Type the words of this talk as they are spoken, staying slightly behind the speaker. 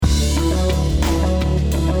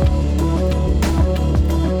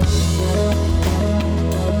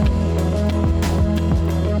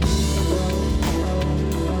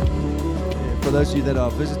those of you that are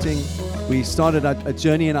visiting, we started a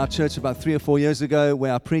journey in our church about 3 or 4 years ago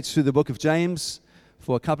where I preached through the book of James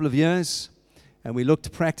for a couple of years, and we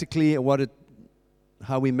looked practically at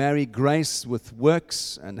how we marry grace with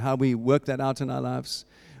works and how we work that out in our lives.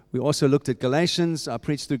 We also looked at Galatians. I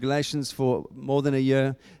preached through Galatians for more than a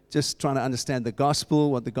year, just trying to understand the gospel,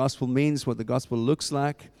 what the gospel means, what the gospel looks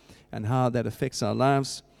like, and how that affects our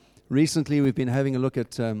lives. Recently, we've been having a look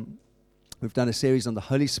at we've done a series on the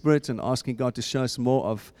Holy Spirit and asking God to show us more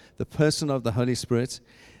of the person of the Holy Spirit.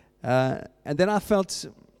 And then I felt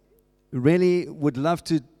really would love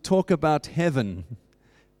to talk about heaven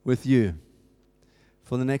with you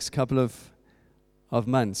for the next couple of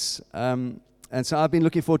months. And so I've been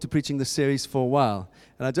looking forward to preaching this series for a while.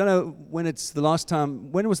 And I don't know when was the last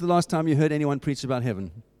time you heard anyone preach about heaven?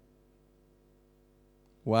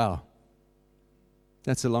 Wow.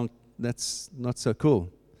 That's not so cool.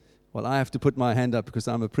 Well, I have to put my hand up because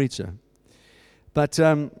I'm a preacher. But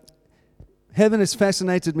heaven has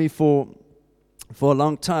fascinated me for a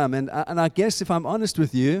long time. And I guess if I'm honest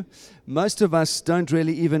with you, most of us don't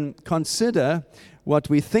really even consider what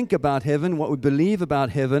we think about heaven, what we believe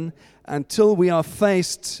about heaven, until we are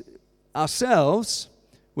faced ourselves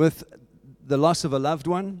with the loss of a loved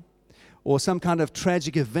one or some kind of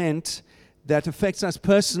tragic event that affects us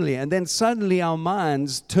personally. And then suddenly our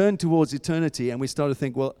minds turn towards eternity and we start to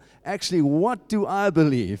think, well, actually, what do I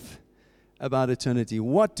believe about eternity?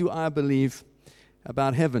 What do I believe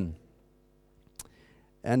about heaven?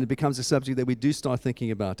 And it becomes a subject that we do start thinking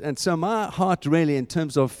about. And so my heart really, in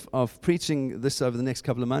terms of preaching this over the next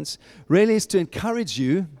couple of months, really is to encourage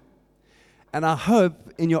you, and I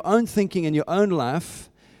hope in your own thinking, in your own life,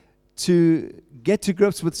 to get to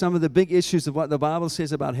grips with some of the big issues of what the Bible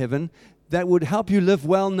says about heaven that would help you live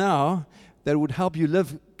well now, that would help you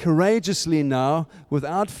live courageously now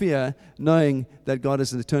without fear, knowing that God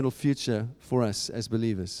has an eternal future for us as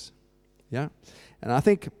believers. Yeah? And I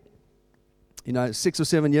think, 6 or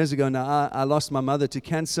 7 years ago now, I lost my mother to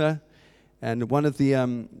cancer. And one of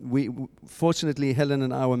the, fortunately, Helen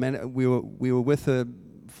and I we were with her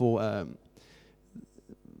for a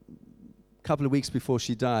couple of weeks before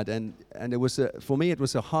she died. And it was, for me, it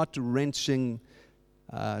was a heart-wrenching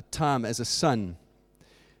time as a son.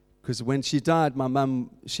 Because when she died, my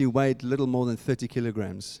mum, she weighed little more than 30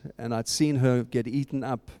 kilograms. And I'd seen her get eaten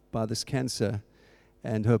up by this cancer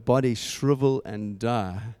and her body shrivel and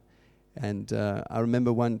die. And I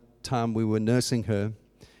remember one time we were nursing her,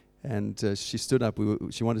 and she stood up.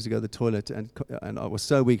 She wanted to go to the toilet, and I was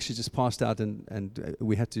so weak, she just passed out, and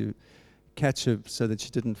we had to catch her so that she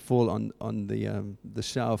didn't fall on the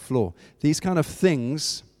shower floor. These kind of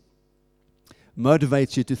things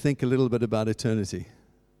motivate you to think a little bit about eternity.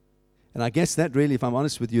 And I guess that really, if I'm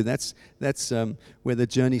honest with you, that's where the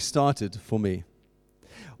journey started for me.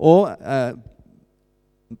 Or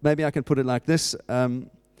maybe I can put it like this.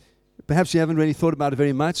 Perhaps you haven't really thought about it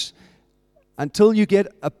very much until you get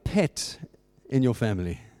a pet in your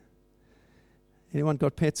family. Anyone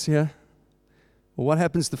got pets here? Well, what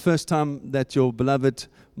happens the first time that your beloved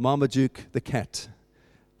Marmaduke the cat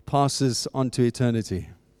passes on to eternity?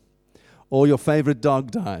 Or your favorite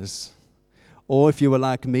dog dies? Or if you were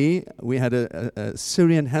like me, we had a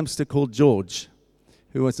Syrian hamster called George,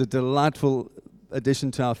 who was a delightful addition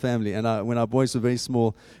to our family. And when our boys were very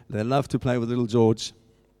small, they loved to play with little George.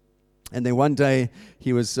 And then one day,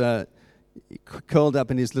 he was curled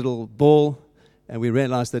up in his little ball, and we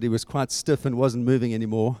realized that he was quite stiff and wasn't moving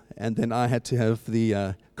anymore. And then I had to have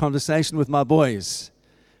the conversation with my boys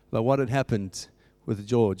about what had happened with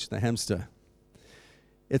George, the hamster.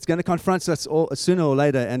 It's going to confront us all sooner or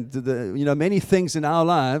later, and many things in our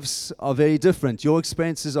lives are very different. Your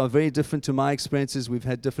experiences are very different to my experiences. We've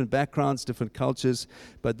had different backgrounds, different cultures,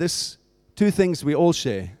 but two things we all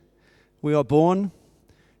share. We are born,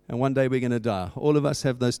 and one day we're going to die. All of us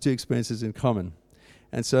have those two experiences in common.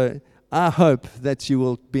 And so I hope that you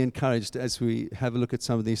will be encouraged as we have a look at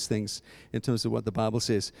some of these things in terms of what the Bible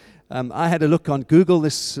says. I had a look on Google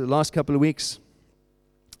this last couple of weeks,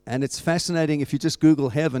 and it's fascinating if you just Google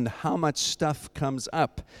heaven, how much stuff comes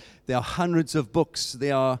up. There are hundreds of books.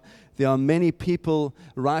 There are many people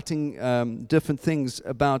writing different things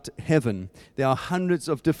about heaven. There are hundreds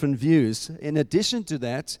of different views. In addition to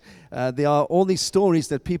that, there are all these stories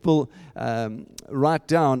that people write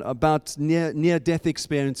down about near-death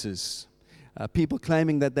experiences. People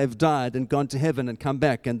claiming that they've died and gone to heaven and come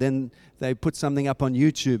back, and then they put something up on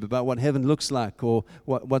YouTube about what heaven looks like or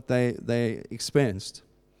what they experienced.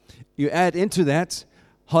 You add into that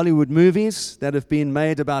Hollywood movies that have been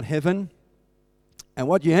made about heaven, And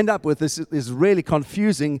what you end up with is really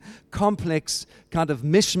confusing, complex kind of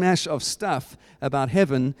mishmash of stuff about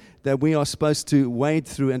heaven that we are supposed to wade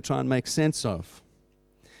through and try and make sense of.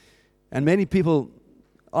 And many people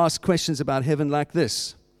ask questions about heaven like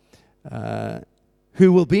this.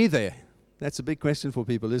 Who will be there? That's a big question for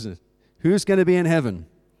people, isn't it? Who's going to be in heaven?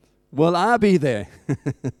 Will I be there?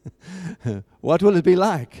 What will it be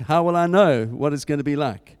like? How will I know what it's going to be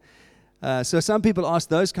like? So some people ask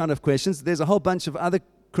those kind of questions. There's a whole bunch of other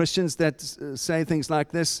Christians that say things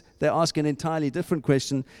like this. They ask an entirely different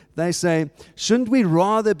question. They say, shouldn't we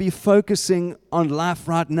rather be focusing on life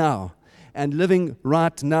right now and living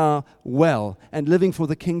right now well and living for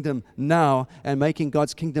the kingdom now and making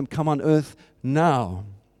God's kingdom come on earth now?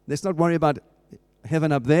 Let's not worry about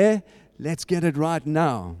heaven up there. Let's get it right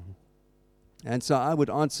now. And so I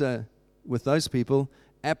would answer with those people,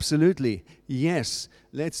 absolutely, yes.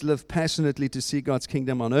 Let's live passionately to see God's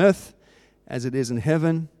kingdom on earth as it is in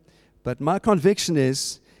heaven. But my conviction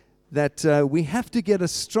is that we have to get a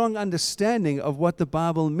strong understanding of what the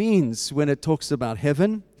Bible means when it talks about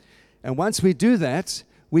heaven. And once we do that,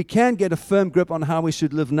 we can get a firm grip on how we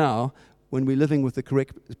should live now when we're living with the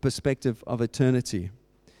correct perspective of eternity.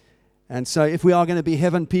 And so if we are going to be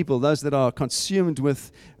heaven people, those that are consumed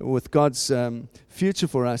with God's future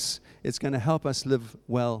for us, it's going to help us live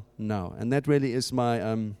well now. And that really is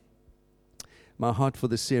my heart for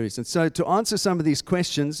this series. And so to answer some of these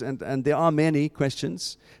questions, and there are many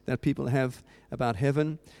questions that people have about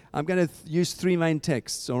heaven, I'm going to use three main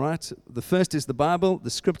texts, all right? The first is the Bible, the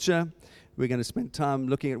Scripture. We're going to spend time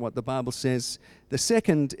looking at what the Bible says. The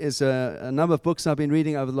second is a number of books I've been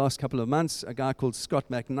reading over the last couple of months. A guy called Scott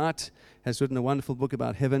McKnight has written a wonderful book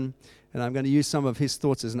about heaven, and I'm going to use some of his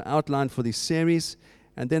thoughts as an outline for this series.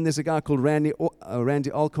 And then there's a guy called Randy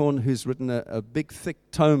Alcorn who's written a big, thick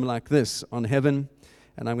tome like this on heaven,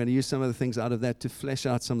 and I'm going to use some of the things out of that to flesh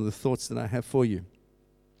out some of the thoughts that I have for you.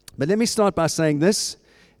 But let me start by saying this,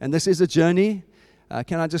 and this is a journey.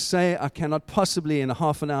 Can I just say, I cannot possibly in a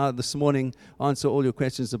half an hour this morning answer all your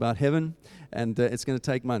questions about heaven, and it's going to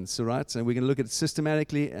take months, all right? So we're going to look at it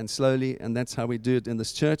systematically and slowly, and that's how we do it in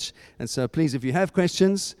this church. And so please, if you have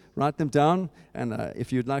questions, write them down, and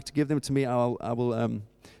if you'd like to give them to me, I will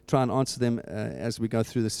try and answer them as we go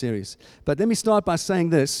through the series. But let me start by saying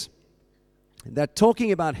this, that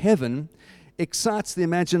talking about heaven excites the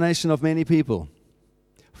imagination of many people,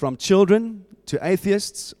 from children to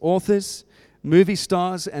atheists, authors, movie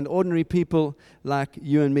stars, and ordinary people like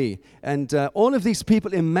you and me. And all of these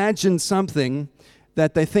people imagine something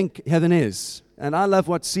that they think heaven is. And I love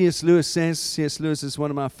what C.S. Lewis says. C.S. Lewis is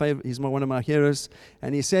one of my favorite. He's one of my heroes.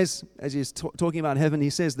 And he says, as he's talking about heaven,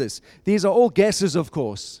 he says this: these are all guesses, of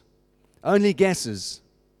course, only guesses.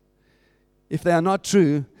 If they are not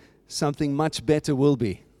true, something much better will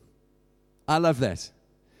be. I love that.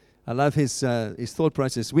 I love his thought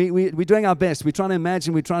process. We're doing our best. We're trying to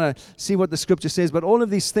imagine. We're trying to see what the Scripture says. But all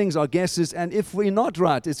of these things are guesses. And if we're not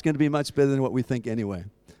right, it's going to be much better than what we think anyway.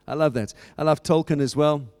 I love that. I love Tolkien as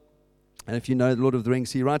well. And if you know Lord of the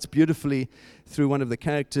Rings, he writes beautifully through one of the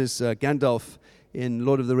characters, Gandalf, in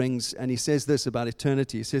Lord of the Rings. And he says this about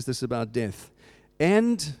eternity. He says this about death.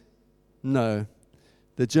 And no,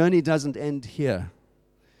 the journey doesn't end here.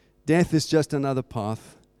 Death is just another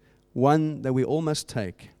path, one that we all must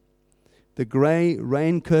take. The gray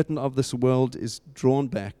rain curtain of this world is drawn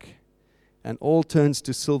back, and all turns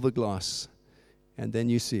to silver glass, and then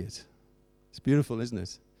you see it. It's beautiful, isn't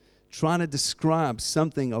it? Trying to describe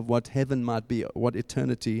something of what heaven might be, what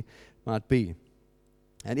eternity might be.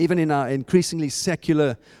 And even in our increasingly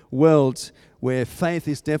secular world, where faith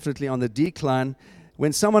is definitely on the decline,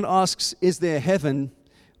 when someone asks, is there heaven,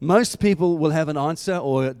 most people will have an answer,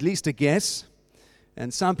 or at least a guess.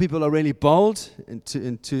 And some people are really bold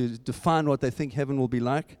to define what they think heaven will be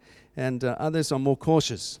like, and others are more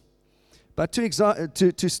cautious. But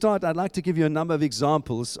to start, I'd like to give you a number of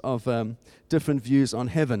examples of different views on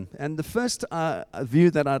heaven. And the first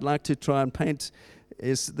view that I'd like to try and paint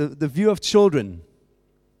is the view of children.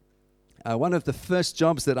 One of the first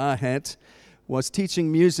jobs that I had was teaching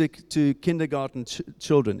music to kindergarten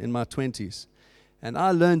children in my 20s. And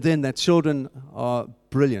I learned then that children are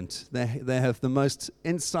brilliant. They have the most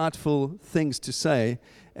insightful things to say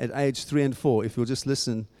at age 3 and 4, if you'll just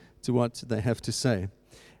listen to what they have to say.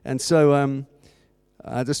 And so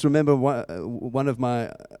I just remember one of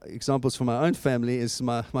my examples from my own family is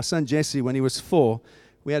my son Jesse. When he was 4,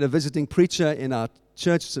 we had a visiting preacher in our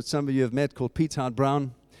church that some of you have met called Pete Howard Brown.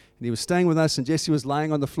 And he was staying with us, and Jesse was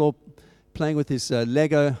lying on the floor playing with his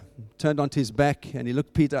Lego, turned onto his back, and he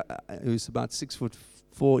looked Peter, who's about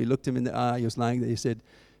 6'4", he looked him in the eye, he was lying there, he said,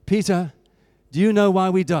 "Peter, do you know why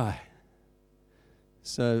we die?"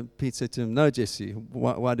 So Pete said to him, no, Jesse,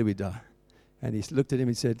 why do we die? And he looked at him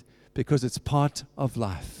and said, because it's part of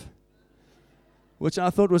life. Which I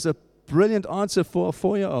thought was a brilliant answer for a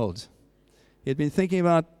 4-year-old. He had been thinking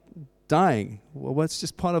about dying. Well, it's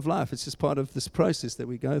just part of life. It's just part of this process that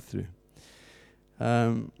we go through.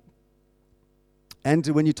 And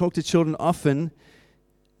when you talk to children often,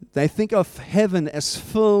 they think of heaven as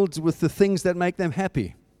filled with the things that make them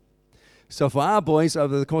happy. So for our boys,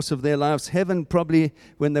 over the course of their lives, heaven probably,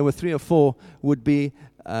 when they were 3 or 4, would be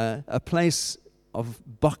a place of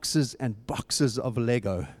boxes and boxes of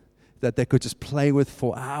Lego that they could just play with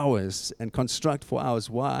for hours and construct for hours.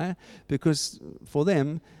 Why? Because for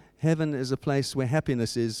them, heaven is a place where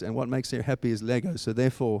happiness is, and what makes them happy is Lego. So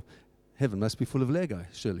therefore, heaven must be full of Lego,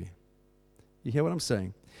 surely. You hear what I'm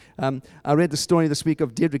saying? I read the story this week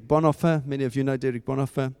of Dietrich Bonhoeffer. Many of you know Dietrich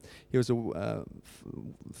Bonhoeffer. He was a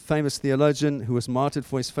famous theologian who was martyred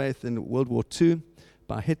for his faith in World War II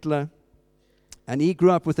by Hitler. And he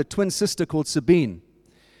grew up with a twin sister called Sabine.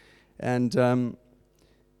 And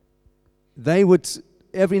they would,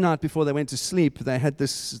 every night before they went to sleep, they had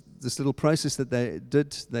this little process that they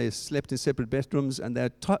did. They slept in separate bedrooms, and they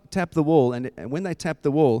would tap the wall. And when they tapped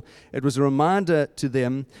the wall, it was a reminder to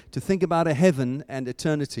them to think about a heaven and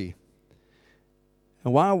eternity.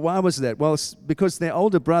 And why was that? Well, because their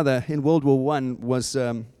older brother in World War I was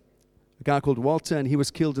a guy called Walter, and he was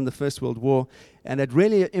killed in the First World War. And it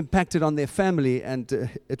really impacted on their family, and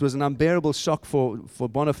it was an unbearable shock for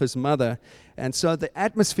Bonhoeffer's mother. And so the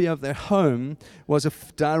atmosphere of their home was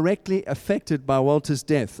directly affected by Walter's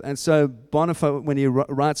death. And so Bonhoeffer, when he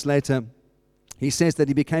writes later, he says that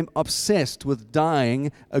he became obsessed with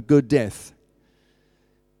dying a good death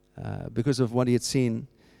because of what he had seen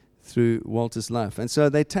through Walter's life. And so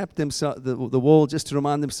they tapped the wall just to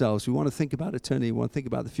remind themselves, we want to think about eternity, we want to think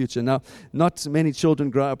about the future. Now, not many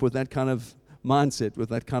children grow up with that kind of mindset, with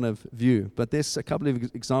that kind of view. But there's a couple of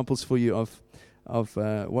examples for you of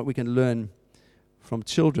what we can learn from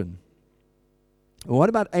children. Well, what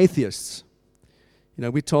about atheists? You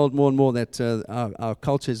know, we're told more and more that our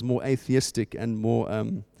culture is more atheistic and more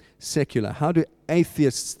secular. How do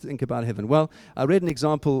atheists think about heaven? Well, I read an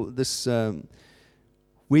example this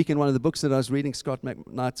week in one of the books that I was reading, Scott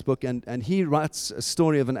McKnight's book, and he writes a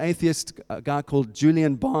story of an atheist, a guy called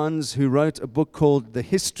Julian Barnes, who wrote a book called The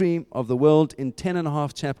History of the World in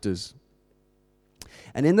 10.5 chapters.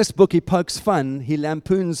 And in this book, he pokes fun. He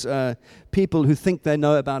lampoons people who think they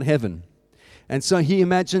know about heaven. And so he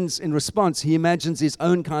imagines, in response, he imagines his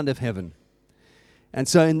own kind of heaven. And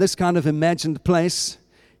so in this kind of imagined place,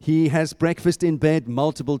 he has breakfast in bed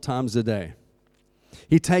multiple times a day.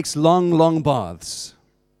 He takes long, long baths.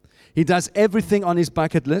 He does everything on his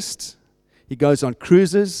bucket list. He goes on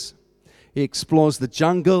cruises. He explores the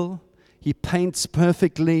jungle. He paints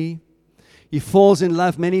perfectly. He falls in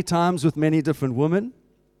love many times with many different women.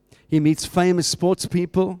 He meets famous sports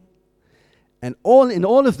people. And in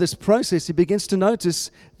all of this process, he begins to notice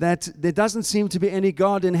that there doesn't seem to be any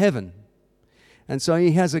God in heaven. And so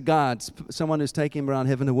he has a guide, someone who's taking him around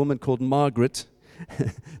heaven, a woman called Margaret,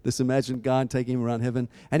 this imagined guide taking him around heaven.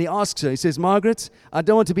 And he asks her, he says, Margaret, I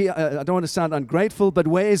don't want to sound ungrateful, but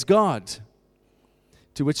where is God?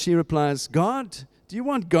 To which she replies, God? Do you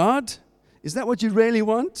want God? Is that what you really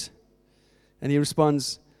want? And he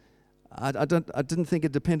responds, I didn't think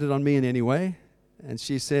it depended on me in any way. And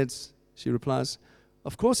she replies,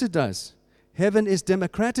 of course it does. Heaven is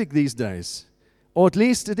democratic these days. Or at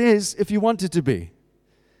least it is if you want it to be.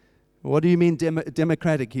 What do you mean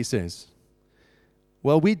democratic, he says.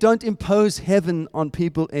 Well, we don't impose heaven on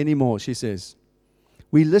people anymore, she says.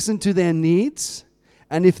 We listen to their needs,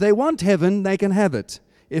 and if they want heaven, they can have it.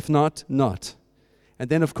 If not, not. And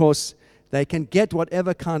then, of course, they can get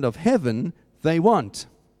whatever kind of heaven they want.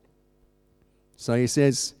 So he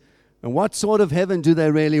says, and what sort of heaven do they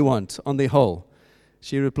really want on the whole?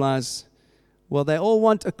 She replies, well, they all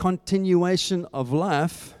want a continuation of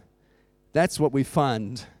life. That's what we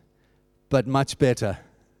find, but much better.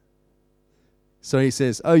 So he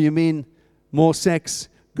says, oh, you mean more sex,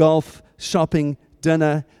 golf, shopping,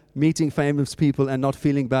 dinner, meeting famous people, and not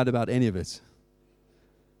feeling bad about any of it?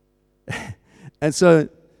 And so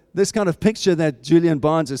this kind of picture that Julian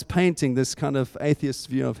Barnes is painting, this kind of atheist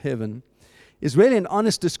view of heaven, is really an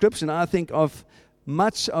honest description, I think, of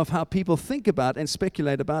much of how people think about and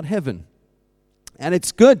speculate about heaven. And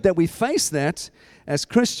it's good that we face that as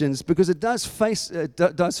Christians, because it does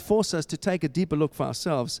force us to take a deeper look for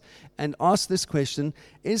ourselves and ask this question,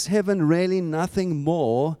 is heaven really nothing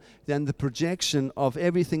more than the projection of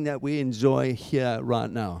everything that we enjoy here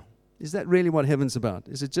right now? Is that really what heaven's about?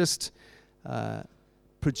 Is it just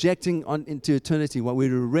projecting on into eternity what we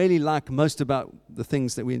really like most about the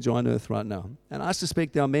things that we enjoy on earth right now. And I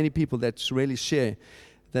suspect there are many people that really share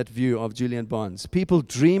that view of Julian Barnes. People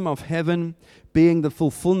dream of heaven being the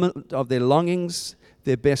fulfillment of their longings,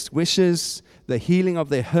 their best wishes, the healing of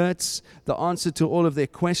their hurts, the answer to all of their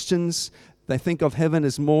questions. They think of heaven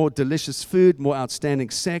as more delicious food, more outstanding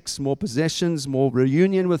sex, more possessions, more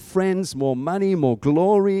reunion with friends, more money, more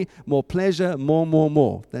glory, more pleasure,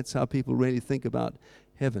 more. That's how people really think about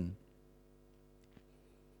heaven.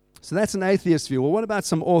 So that's an atheist view. Well, what about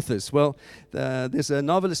some authors? Well, there's a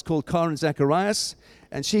novelist called Karen Zacharias,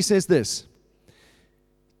 and she says this: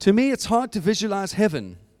 "To me, it's hard to visualize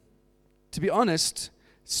heaven. To be honest,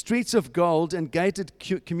 streets of gold and gated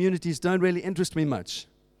communities don't really interest me much.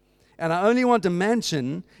 And I only want a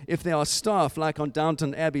mansion if there are staff like on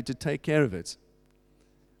Downton Abbey to take care of it.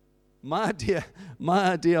 My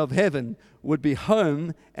idea of heaven would be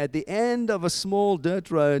home at the end of a small dirt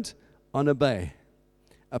road on a bay,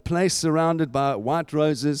 a place surrounded by white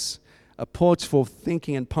roses, a porch for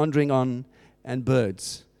thinking and pondering on, and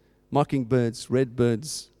birds, mockingbirds,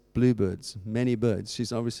 redbirds, bluebirds, many birds."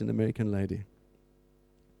 She's obviously an American lady.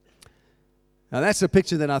 Now that's a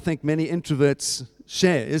picture that I think many introverts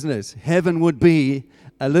share, isn't it? Heaven would be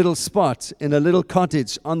a little spot in a little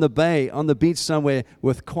cottage on the bay, on the beach somewhere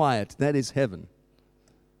with quiet. That is heaven.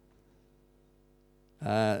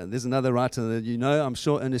 There's another writer that you know, I'm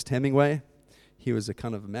sure, Ernest Hemingway. He was a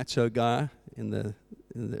kind of macho guy in the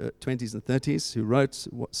 20s and 30s who wrote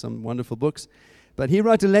some wonderful books. But he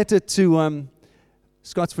wrote a letter to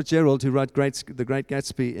Scott Fitzgerald, who wrote The Great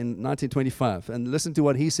Gatsby in 1925. And listen to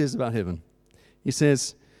what he says about heaven. He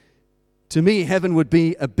says, "To me, heaven would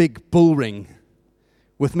be a big bull ring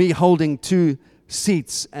with me holding 2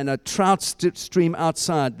 seats and a trout stream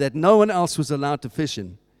outside that no one else was allowed to fish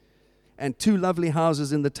in, and 2 lovely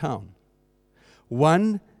houses in the town.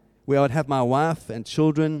 One where I would have my wife and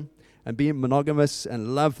children and be monogamous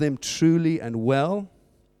and love them truly and well.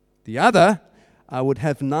 The other, I would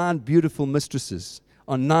have 9 beautiful mistresses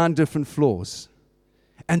on 9 different floors.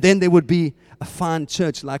 And then there would be a fine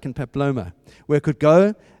church like in Paploma, where I could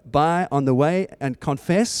go by on the way and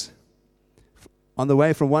confess on the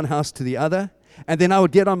way from one house to the other. And then I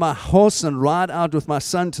would get on my horse and ride out with my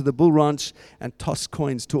son to the bull ranch and toss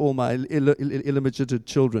coins to all my illegitimate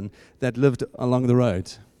children that lived along the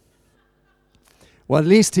road." Well, at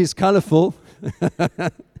least he's colorful.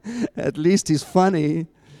 At least he's funny,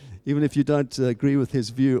 even if you don't agree with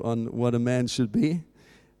his view on what a man should be.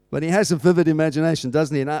 But he has a vivid imagination,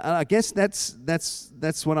 doesn't he? And I guess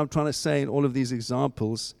that's what I'm trying to say in all of these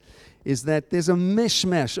examples, is that there's a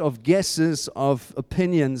mishmash of guesses, of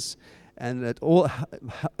opinions, and it all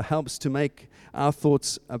helps to make our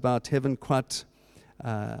thoughts about heaven quite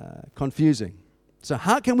confusing. So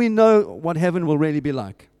how can we know what heaven will really be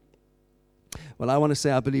like? Well, I want to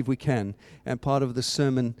say I believe we can. And part of the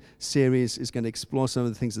sermon series is going to explore some of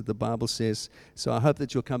the things that the Bible says. So I hope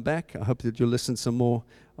that you'll come back. I hope that you'll listen some more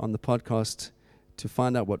on the podcast to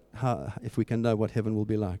find out if we can know what heaven will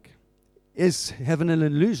be like. Is heaven an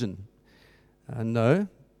illusion? No,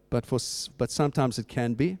 but sometimes it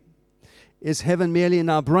can be. Is heaven merely in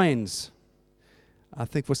our brains? I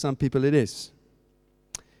think for some people it is.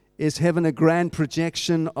 Is heaven a grand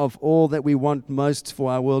projection of all that we want most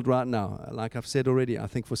for our world right now? Like I've said already, I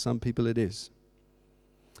think for some people it is.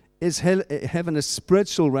 Is heaven a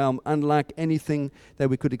spiritual realm unlike anything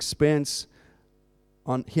that we could experience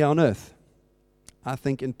here on earth? I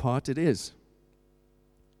think in part it is.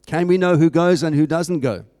 Can we know who goes and who doesn't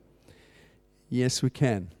go? Yes, we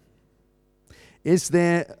can. Is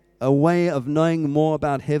there a way of knowing more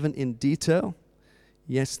about heaven in detail?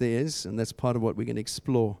 Yes, there is, and that's part of what we're going to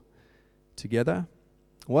explore together.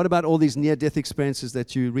 What about all these near-death experiences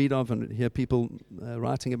that you read of and hear people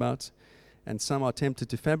writing about, and some are tempted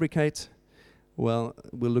to fabricate? Well,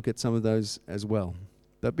 we'll look at some of those as well.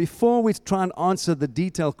 But before we try and answer the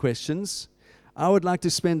detailed questions, I would like to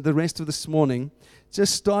spend the rest of this morning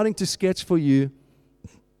just starting to sketch for you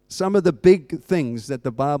some of the big things that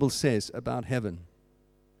the Bible says about heaven.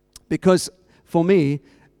 Because for me,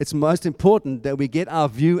 it's most important that we get our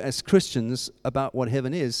view as Christians about what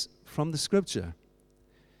heaven is from the Scripture.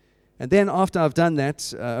 And then after I've done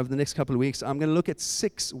that, over the next couple of weeks, I'm going to look at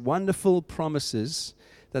 6 wonderful promises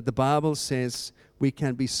that the Bible says we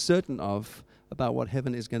can be certain of about what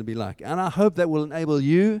heaven is going to be like. And I hope that will enable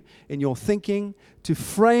you in your thinking to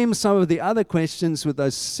frame some of the other questions with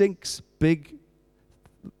those 6 big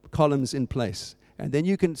columns in place. And then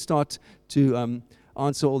you can start to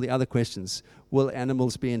answer all the other questions. Will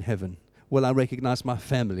animals be in heaven? Will I recognize my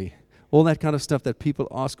family? all that kind of stuff that people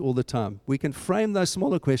ask all the time. We can frame those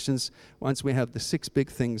smaller questions once we have the 6 big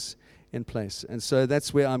things in place. And so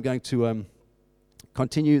that's where I'm going to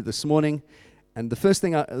continue this morning. And the first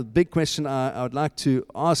thing, the big question I would like to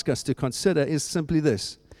ask us to consider is simply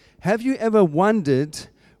this. Have you ever wondered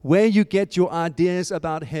where you get your ideas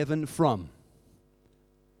about heaven from?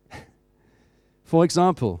 For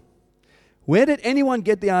example, where did anyone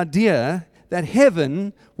get the idea that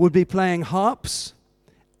heaven would be playing harps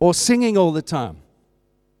or singing all the time?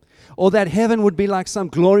 Or that heaven would be like some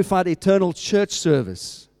glorified eternal church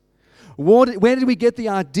service? Where did we get the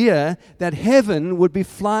idea that heaven would be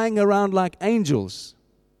flying around like angels?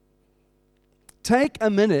 Take a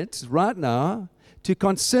minute right now to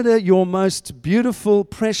consider your most beautiful,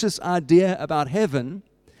 precious idea about heaven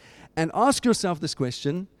and ask yourself this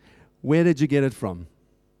question: where did you get it from?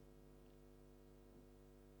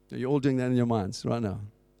 You're all doing that in your minds right now.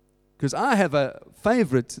 Because I have a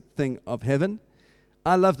favorite thing of heaven.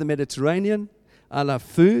 I love the Mediterranean. I love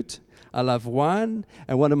food. I love wine.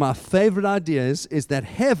 And one of my favorite ideas is that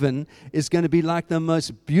heaven is going to be like the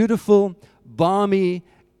most beautiful, balmy,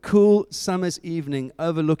 cool summer's evening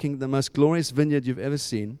overlooking the most glorious vineyard you've ever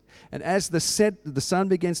seen. And as the sun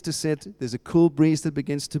begins to set, there's a cool breeze that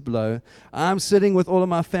begins to blow. I'm sitting with all of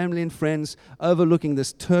my family and friends overlooking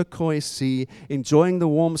this turquoise sea, enjoying the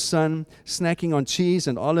warm sun, snacking on cheese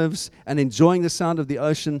and olives, and enjoying the sound of the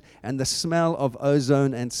ocean and the smell of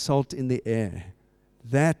ozone and salt in the air.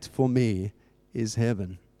 That, for me, is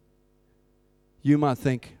heaven. You might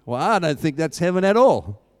think, well, I don't think that's heaven at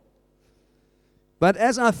all. But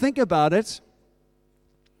as I think about it,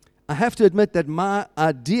 I have to admit that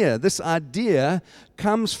this idea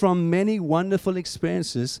comes from many wonderful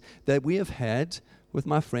experiences that we have had with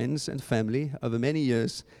my friends and family over many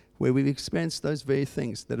years, where we've experienced those very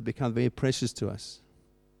things that have become very precious to us.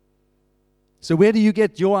 So where do you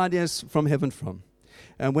get your ideas from heaven from?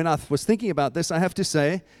 And when I was thinking about this, I have to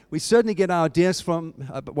say, we certainly get our ideas from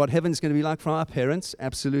what heaven's going to be like from our parents,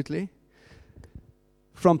 absolutely.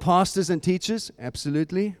 From pastors and teachers,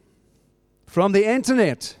 absolutely. From the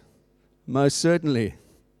internet, most certainly.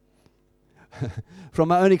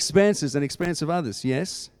 From our own experiences and experience of others,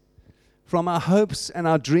 yes. From our hopes and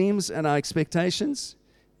our dreams and our expectations,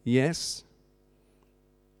 yes.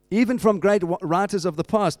 Even from great writers of the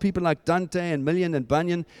past, people like Dante and Milton and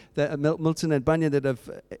Bunyan that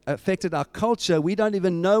have affected our culture, we don't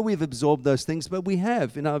even know we've absorbed those things, but we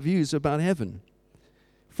have in our views about heaven.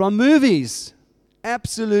 From movies,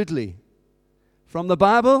 absolutely. From the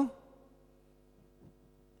Bible,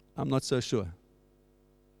 I'm not so sure.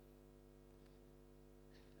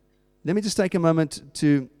 Let me just take a moment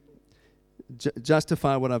to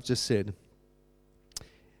justify what I've just said.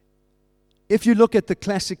 If you look at the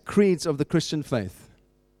classic creeds of the Christian faith,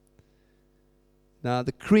 now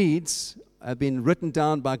the creeds have been written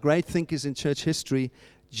down by great thinkers in church history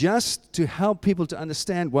just to help people to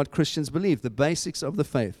understand what Christians believe, the basics of the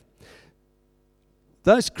faith.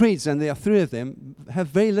 Those creeds, and there are 3 of them, have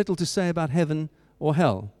very little to say about heaven or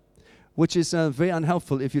hell, which is very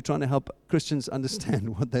unhelpful if you're trying to help Christians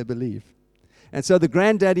understand what they believe. And so the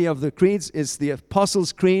granddaddy of the creeds is the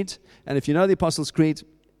Apostles' Creed. And if you know the Apostles' Creed,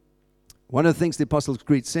 one of the things the Apostles'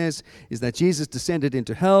 Creed says is that Jesus descended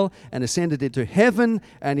into hell and ascended into heaven,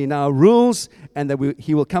 and he now rules, and that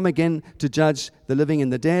he will come again to judge the living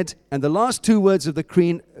and the dead. And the last 2 words of the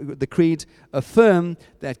creed affirm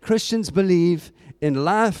that Christians believe in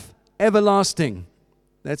life everlasting.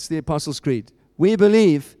 That's the Apostles' Creed. We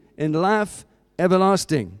believe in life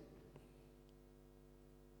everlasting.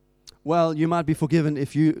 Well, you might be forgiven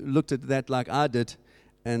if you looked at that like I did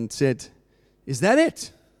and said, is that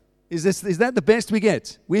it? Is that the best we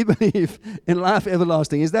get? We believe in life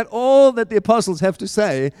everlasting. Is that all that the apostles have to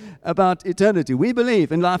say about eternity? We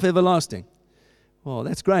believe in life everlasting. Well,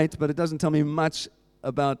 that's great, but it doesn't tell me much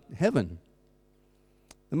about heaven.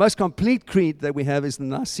 The most complete creed that we have is the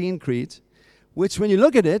Nicene Creed, which when you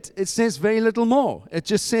look at it, it says very little more. It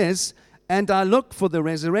just says, and I look for the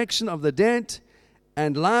resurrection of the dead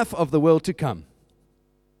and life of the world to come.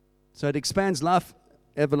 So it expands life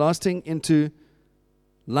everlasting into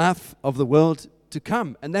life of the world to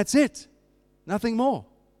come. And that's it. Nothing more.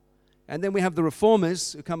 And then we have the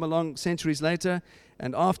Reformers who come along centuries later,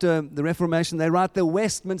 and after the Reformation, they write the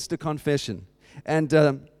Westminster Confession. And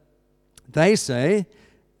they say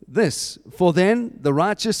this: for then the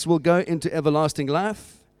righteous will go into everlasting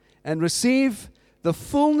life and receive the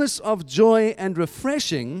fullness of joy and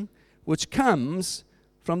refreshing which comes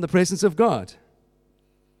from the presence of God.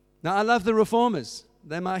 Now, I love the Reformers.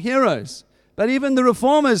 They're my heroes. But even the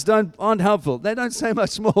Reformers aren't helpful. They don't say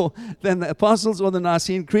much more than the Apostles or the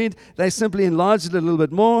Nicene Creed. They simply enlarge it a little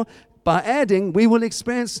bit more, by adding, we will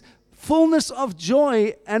experience fullness of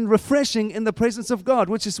joy and refreshing in the presence of God,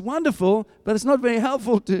 which is wonderful, but it's not very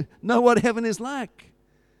helpful to know what heaven is like.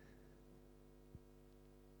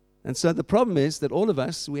 And so the problem is that all of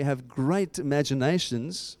us, we have great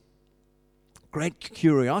imaginations, great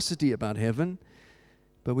curiosity about heaven,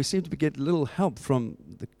 but we seem to get little help from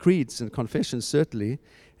the creeds and confessions, certainly,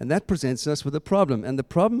 and that presents us with a problem. And the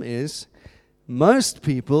problem is, most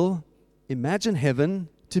people imagine heaven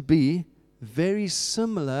to be very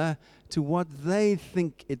similar to what they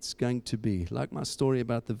think it's going to be, like my story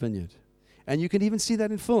about the vineyard. And you can even see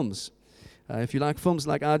that in films. If you like films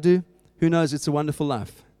like I do, Who Knows It's a Wonderful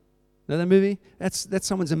Life? Know that movie? That's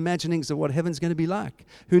someone's imaginings of what heaven's going to be like.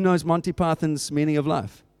 Who knows Monty Python's Meaning of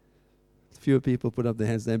Life? Fewer people put up their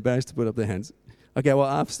hands. They're embarrassed to put up their hands. Okay,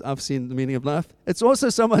 well, I've seen The Meaning of Life. It's also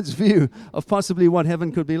someone's view of possibly what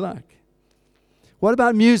heaven could be like. What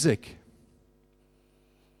about music?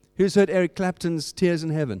 Who's heard Eric Clapton's Tears in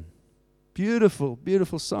Heaven? Beautiful,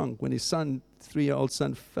 beautiful song. When his son, 3-year-old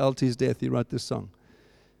son, fell to his death, he wrote this song.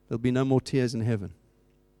 There'll be no more tears in heaven.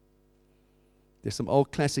 There's some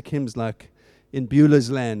old classic hymns like In Beulah's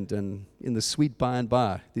Land and In the Sweet By and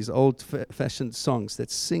By. These old-fashioned songs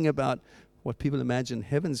that sing about what people imagine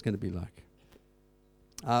heaven's going to be like.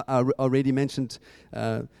 I already mentioned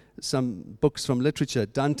some books from literature.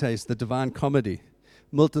 Dante's The Divine Comedy.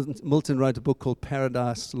 Milton wrote a book called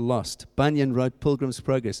Paradise Lost. Bunyan wrote Pilgrim's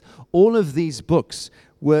Progress. All of these books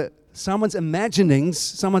were someone's imaginings,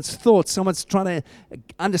 someone's thoughts, someone's trying to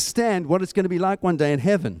understand what it's going to be like one day in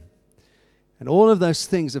heaven. And all of those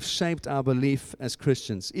things have shaped our belief as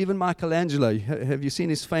Christians. Even Michelangelo, have you seen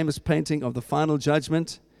his famous painting of the Final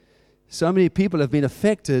Judgment? So many people have been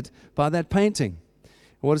affected by that painting.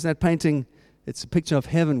 What is that painting? It's a picture of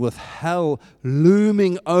heaven with hell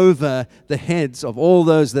looming over the heads of all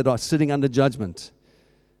those that are sitting under judgment.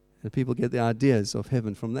 And people get the ideas of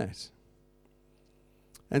heaven from that.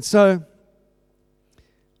 And so,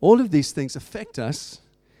 all of these things affect us,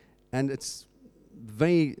 and it's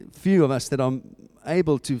very few of us that are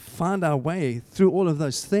able to find our way through all of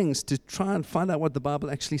those things to try and find out what the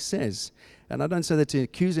Bible actually says. And I don't say that to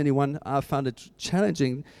accuse anyone. I found it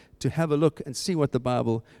challenging to have a look and see what the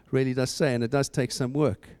Bible really does say, and it does take some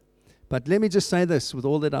work. But let me just say this with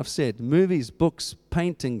all that I've said. Movies, books,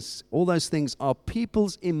 paintings, all those things are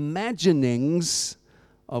people's imaginings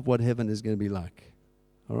of what heaven is going to be like.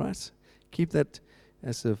 All right? Keep that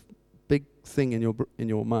as a big thing in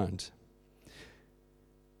your mind.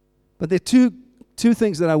 But there are two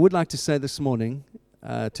things that I would like to say this morning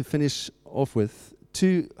to finish off with.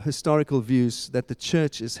 Two historical views that the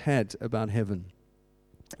church has had about heaven.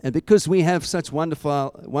 And because we have such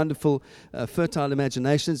wonderful, fertile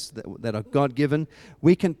imaginations that are God-given,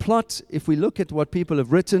 we can plot, if we look at what people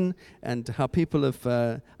have written and how people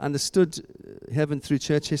have understood heaven through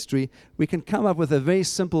church history, we can come up with a very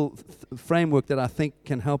simple framework that I think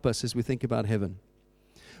can help us as we think about heaven.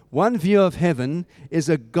 One view of heaven is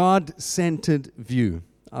a God-centered view.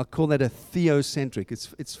 I'll call that a theocentric.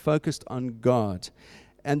 It's focused on God.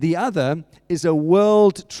 And the other is a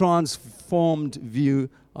world-transformed view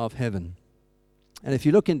of heaven. And if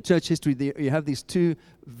you look in church history, you have these two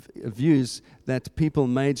views that people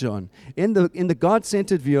major on. In the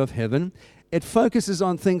God-centered view of heaven, it focuses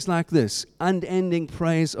on things like this: unending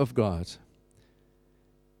praise of God,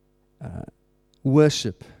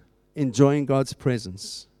 worship, enjoying God's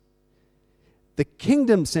presence. The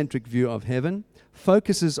kingdom-centric view of heaven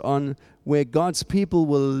focuses on where God's people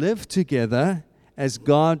will live together as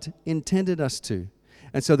God intended us to.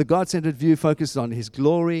 And so the God-centered view focuses on His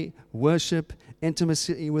glory, worship,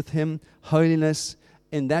 intimacy with Him, holiness.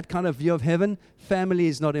 In that kind of view of heaven, family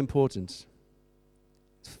is not important.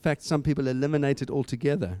 In fact, some people eliminate it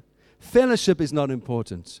altogether. Fellowship is not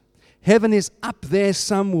important. Heaven is up there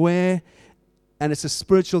somewhere, and it's a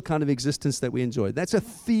spiritual kind of existence that we enjoy. That's a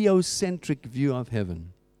theocentric view of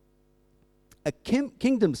heaven. A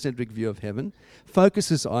kingdom-centric view of heaven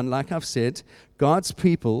focuses on, like I've said, God's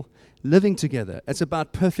people living together. It's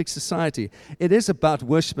about perfect society. It is about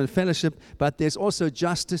worship and fellowship, but there's also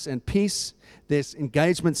justice and peace. There's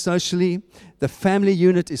engagement socially. The family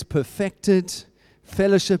unit is perfected.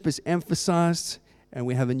 Fellowship is emphasized. And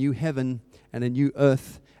we have a new heaven and a new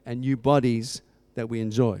earth and new bodies that we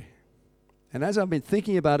enjoy. And as I've been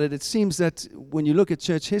thinking about it, it seems that when you look at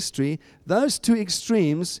church history, those two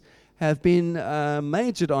extremes have been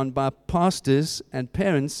majored on by pastors and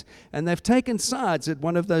parents, and they've taken sides at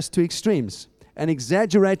one of those two extremes and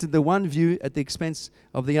exaggerated the one view at the expense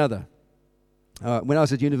of the other. When I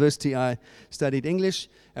was at university, I studied English,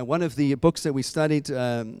 and one of the books that we studied,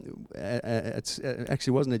 actually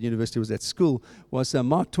wasn't at university, it was at school, was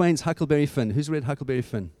Mark Twain's Huckleberry Finn. Who's read Huckleberry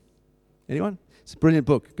Finn? Anyone? It's a brilliant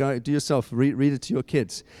book. Go do yourself, read it to your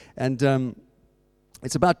kids. And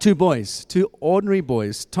it's about two boys, two ordinary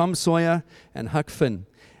boys, Tom Sawyer and Huck Finn.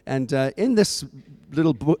 And in this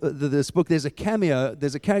little book, there's a cameo.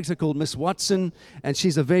 There's a character called Miss Watson, and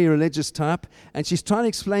she's a very religious type. And she's trying to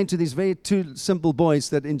explain to these two simple boys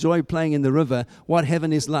that enjoy playing in the river what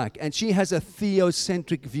heaven is like. And she has a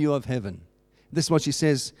theocentric view of heaven. This is what she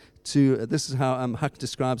says this is how Huck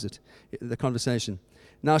describes it, the conversation.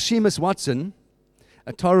 Now she, Miss Watson,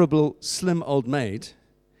 a tolerable, slim old maid,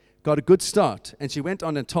 got a good start. And she went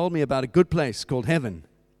on and told me about a good place called heaven.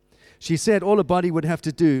 She said all a body would have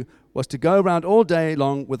to do was to go around all day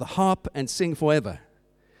long with a harp and sing forever.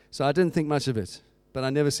 So I didn't think much of it, but I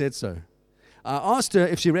never said so. I asked her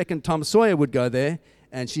if she reckoned Tom Sawyer would go there,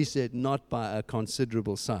 and she said not by a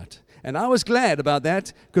considerable sight. And I was glad about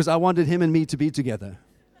that, because I wanted him and me to be together.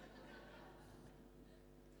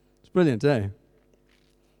 It's brilliant, eh?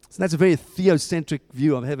 So that's a very theocentric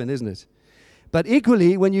view of heaven, isn't it? But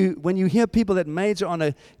equally, when you hear people that major on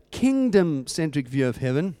a kingdom-centric view of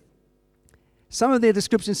heaven, some of their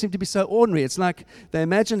descriptions seem to be so ordinary. It's like they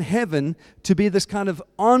imagine heaven to be this kind of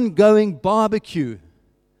ongoing barbecue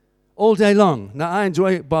all day long. Now, I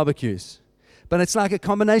enjoy barbecues, but it's like a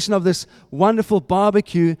combination of this wonderful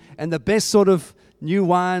barbecue and the best sort of new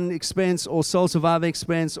wine experience or Soul Survivor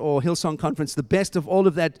experience or Hillsong Conference, the best of all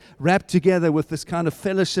of that wrapped together with this kind of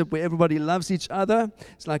fellowship where everybody loves each other.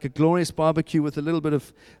 It's like a glorious barbecue with a little bit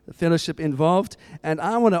of fellowship involved. And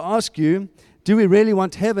I want to ask you, do we really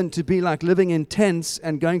want heaven to be like living in tents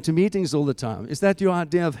and going to meetings all the time? Is that your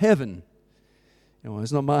idea of heaven? Well,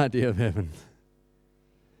 it's not my idea of heaven.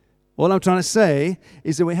 All I'm trying to say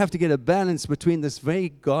is that we have to get a balance between this very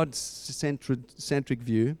God-centric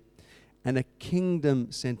view and a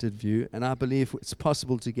kingdom-centered view, and I believe it's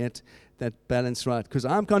possible to get that balance right, because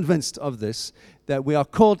I'm convinced of this, that we are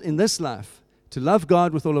called in this life to love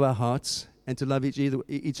God with all of our hearts and to love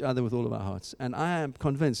each other with all of our hearts. And I am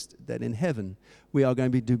convinced that in heaven, we are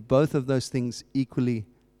going to do both of those things equally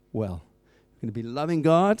well. We're going to be loving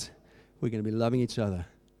God, we're going to be loving each other.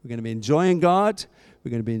 We're going to be enjoying God, we're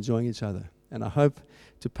going to be enjoying each other. And I hope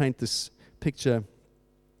to paint this picture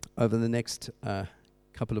over the next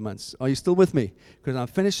couple of months. Are you still with me? Because I'm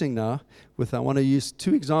finishing now I want to use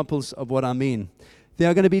two examples of what I mean. There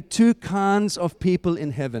are going to be two kinds of people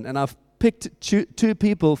in heaven, and I've picked two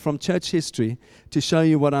people from church history to show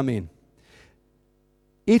you what I mean.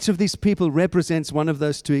 Each of these people represents one of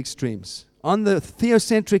those two extremes. On the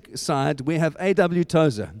theocentric side, we have A.W.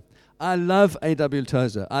 Tozer. I love A.W.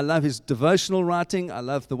 Tozer. I love his devotional writing. I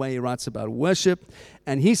love the way he writes about worship.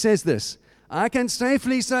 And he says this, I can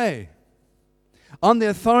safely say, on the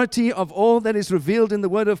authority of all that is revealed in the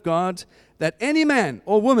Word of God, that any man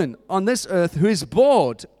or woman on this earth who is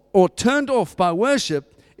bored or turned off by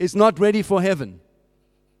worship is not ready for heaven.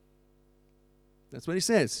 That's what he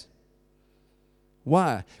says.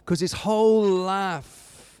 Why? Because his whole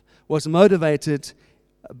life was motivated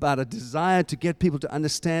about a desire to get people to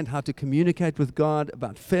understand how to communicate with God,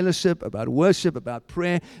 about fellowship, about worship, about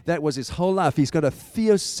prayer. That was his whole life. He's got a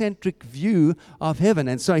theocentric view of heaven.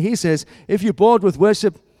 And so he says, if you're bored with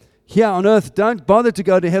worship here on earth, don't bother to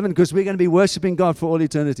go to heaven, because we're going to be worshiping God for all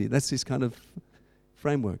eternity. That's his kind of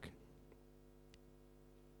framework.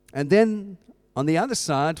 And then, on the other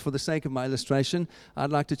side, for the sake of my illustration,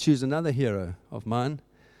 I'd like to choose another hero of mine,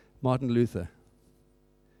 Martin Luther.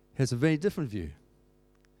 He has a very different view.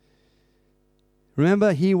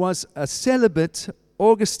 Remember, he was a celibate,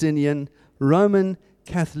 Augustinian, Roman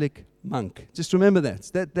Catholic monk. Just remember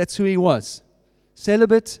that. That's who he was.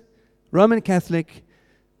 Celibate, Roman Catholic,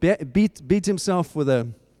 beat himself with a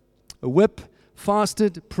whip,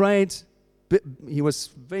 fasted, prayed. He was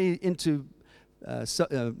very into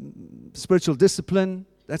spiritual discipline.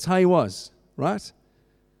 That's how he was, right?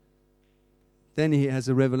 Then he has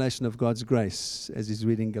a revelation of God's grace as he's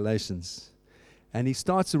reading Galatians. And he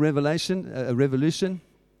starts a revolution.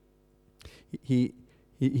 He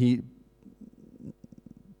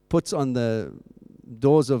puts on the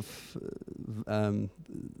doors of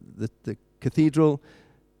the cathedral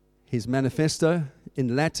his manifesto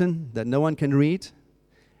in Latin that no one can read.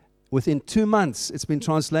 Within 2 months, it's been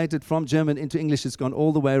translated from German into English. It's gone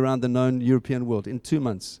all the way around the known European world in 2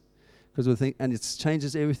 months. And it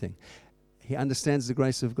changes everything. He understands the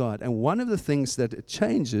grace of God. And one of the things that it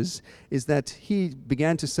changes is that he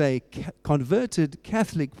began to say converted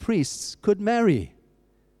Catholic priests could marry.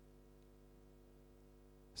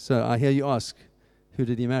 So I hear you ask, who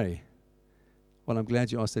did he marry? Well, I'm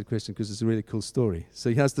glad you asked that question because it's a really cool story.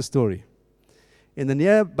 So here's the story. In the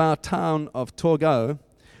nearby town of Torgau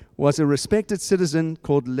was a respected citizen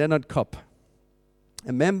called Leonard Kopp,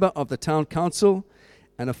 a member of the town council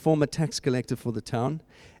and a former tax collector for the town.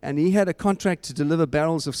 And he had a contract to deliver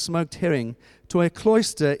barrels of smoked herring to a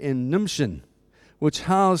cloister in Nymschen, which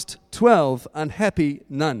housed 12 unhappy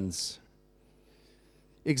nuns.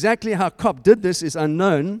 Exactly how Kopp did this is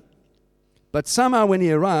unknown, but somehow when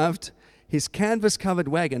he arrived, his canvas-covered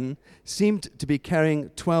wagon seemed to be carrying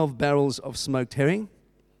 12 barrels of smoked herring.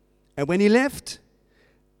 And when he left,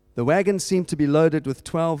 the wagon seemed to be loaded with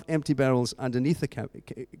 12 empty barrels underneath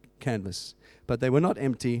the canvas. But they were not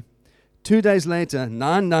empty. 2 days later,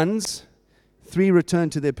 9 nuns, 3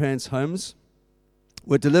 returned to their parents' homes,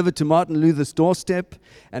 were delivered to Martin Luther's doorstep,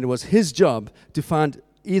 and it was his job to find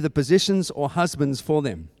either positions or husbands for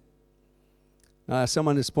them.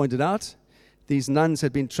 Someone has pointed out, these nuns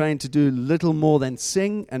had been trained to do little more than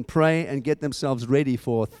sing and pray and get themselves ready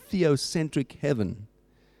for theocentric heaven.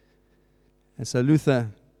 And so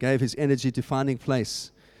Luther gave his energy to finding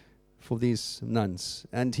place for these nuns.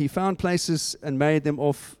 And he found places and married them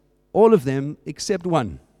off, all of them except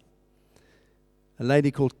one, a lady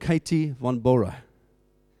called Katie von Bora.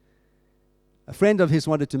 A friend of his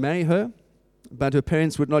wanted to marry her, but her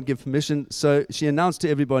parents would not give permission, so she announced to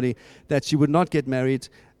everybody that she would not get married.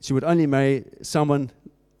 She would only marry someone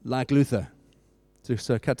like Luther.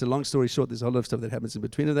 So cut a long story short, there's a whole lot of stuff that happens in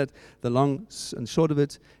between of that. The long and short of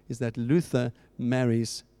it is that Luther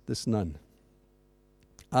marries this nun.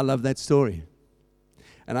 I love that story.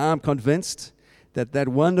 And I'm convinced that that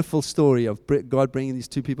wonderful story of God bringing these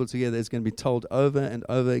two people together is going to be told over and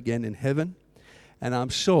over again in heaven. And I'm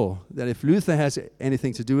sure that if Luther has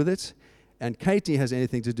anything to do with it, and Katie has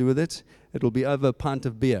anything to do with it, it will be over a pint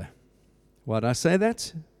of beer. Why do I say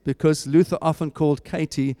that? Because Luther often called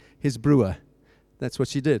Katie his brewer. That's what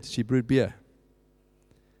she did. She brewed beer.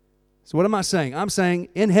 So what am I saying? I'm saying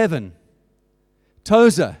in heaven,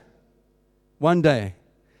 Tozer, one day,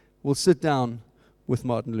 will sit down with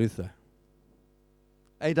Martin Luther.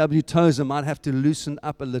 A.W. Tozer might have to loosen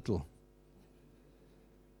up a little.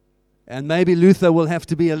 And maybe Luther will have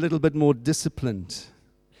to be a little bit more disciplined.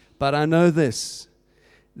 But I know this,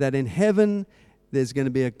 that in heaven, there's going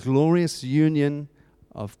to be a glorious union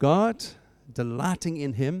of God, delighting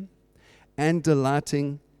in Him, and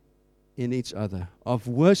delighting in each other, of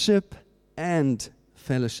worship and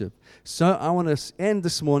fellowship. So I want to end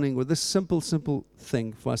this morning with this simple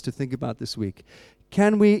thing for us to think about this week.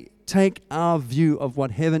 Can we take our view of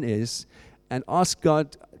what heaven is and ask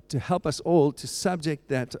God to help us all to subject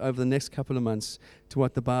that over the next couple of months to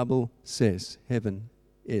what the Bible says heaven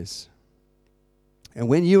is? And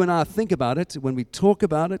when you and I think about it, when we talk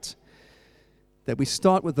about it, that we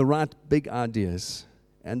start with the right big ideas.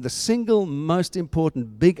 And the single most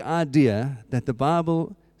important big idea that the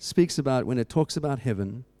Bible speaks about when it talks about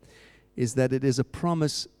heaven is that it is a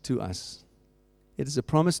promise to us. It is a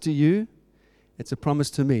promise to you. It's a promise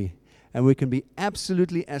to me. And we can be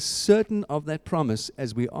absolutely as certain of that promise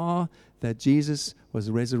as we are that Jesus was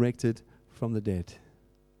resurrected from the dead.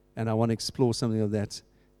 And I want to explore something of that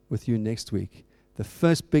with you next week. The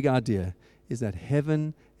first big idea is that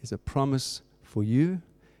heaven is a promise for you,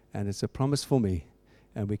 and it's a promise for me.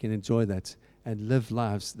 And we can enjoy that and live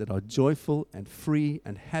lives that are joyful and free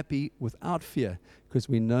and happy without fear, because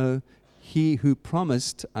we know He who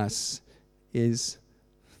promised us is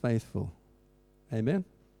faithful. Amen.